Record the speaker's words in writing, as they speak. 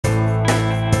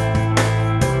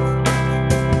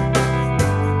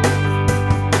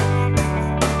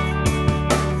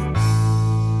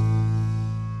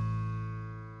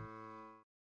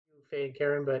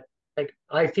Karen, but like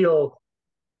I feel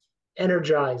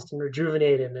energized and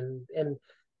rejuvenated and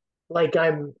like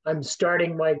I'm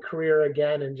starting my career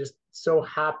again and just so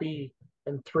happy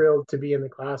and thrilled to be in the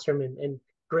classroom and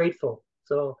grateful.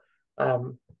 So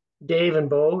um, Dave and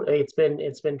Bo, it's been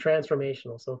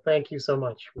transformational. So thank you so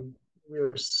much. We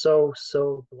are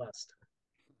so blessed.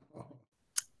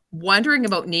 Wondering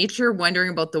about nature, wondering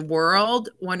about the world,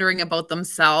 wondering about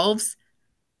themselves,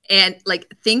 and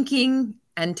like thinking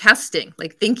and testing,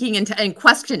 like thinking and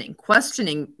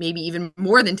questioning, maybe even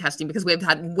more than testing, because we've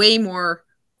had way more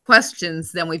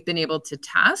questions than we've been able to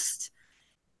test.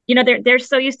 They're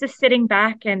so used to sitting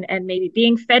back and maybe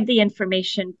being fed the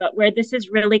information, but where this is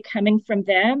really coming from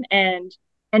them and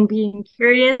being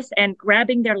curious and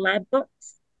grabbing their lab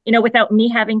books, without me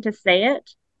having to say it,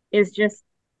 is just,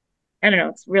 I don't know,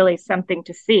 it's really something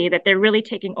to see that they're really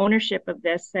taking ownership of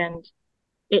this, and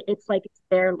it's like it's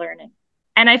their learning.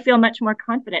 And I feel much more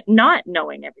confident not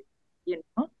knowing everything, you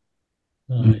know,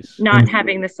 Nice. not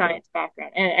having the science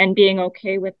background and being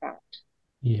okay with that.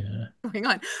 Yeah. Going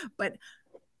on. But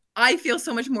I feel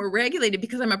so much more regulated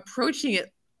because I'm approaching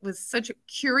it with such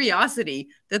curiosity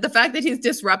that the fact that he's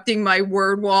disrupting my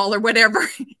word wall or whatever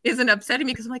isn't upsetting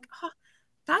me, because I'm like, oh,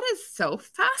 that is so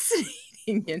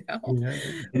fascinating, Yeah.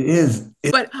 It is.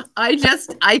 But I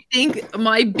think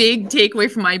my big takeaway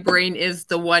from my brain is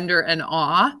the wonder and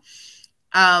awe.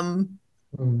 Um,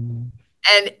 Mm.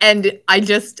 and I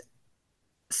just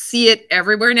see it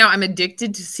everywhere now. I'm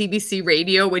addicted to CBC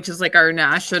radio, which is like our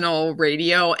national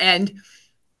radio. And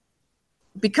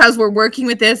because we're working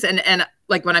with this and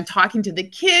like when I'm talking to the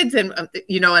kids and and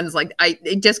it's like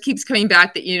it just keeps coming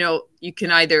back that you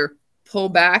can either pull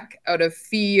back out of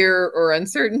fear or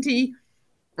uncertainty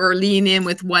or lean in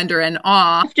with wonder and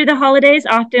awe. After the holidays,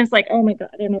 often it's like, oh my God,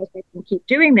 I don't know if I can keep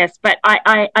doing this, but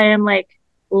I am like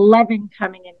loving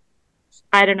coming in.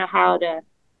 I don't know how to,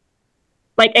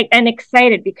 like, and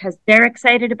excited because they're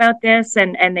excited about this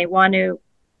and they want to.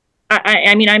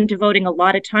 I mean, I'm devoting a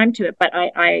lot of time to it, but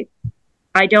I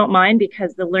don't mind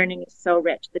because the learning is so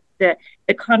rich. The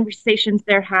conversations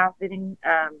they're having,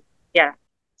 yeah.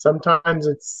 Sometimes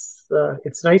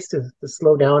it's nice to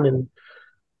slow down and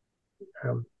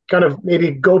kind of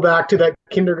maybe go back to that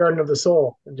kindergarten of the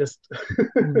soul and just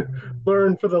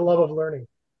learn for the love of learning.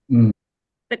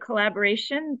 The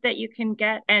collaboration that you can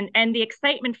get and the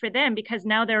excitement for them, because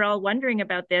now they're all wondering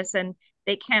about this and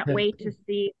they can't wait to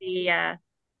see the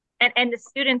and the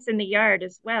students in the yard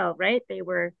as well, right? They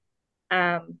were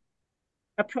um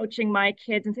approaching my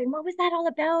kids and saying, what was that all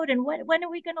about, and when are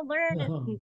we going to learn?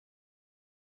 Uh-huh.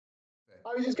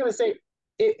 I was just going to say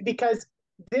because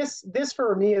this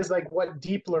for me is like what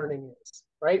deep learning is,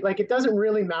 right? Like it doesn't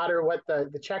really matter what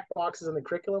the check boxes in the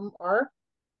curriculum are.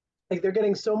 Like they're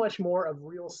getting so much more of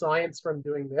real science from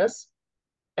doing this.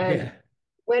 And Yeah.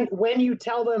 when you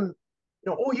tell them,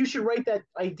 oh, you should write that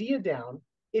idea down.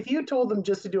 If you told them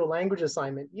just to do a language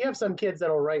assignment, you have some kids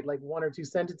that'll write like one or two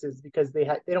sentences because they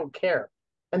don't care.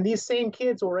 And these same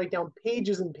kids will write down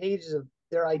pages and pages of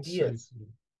their ideas.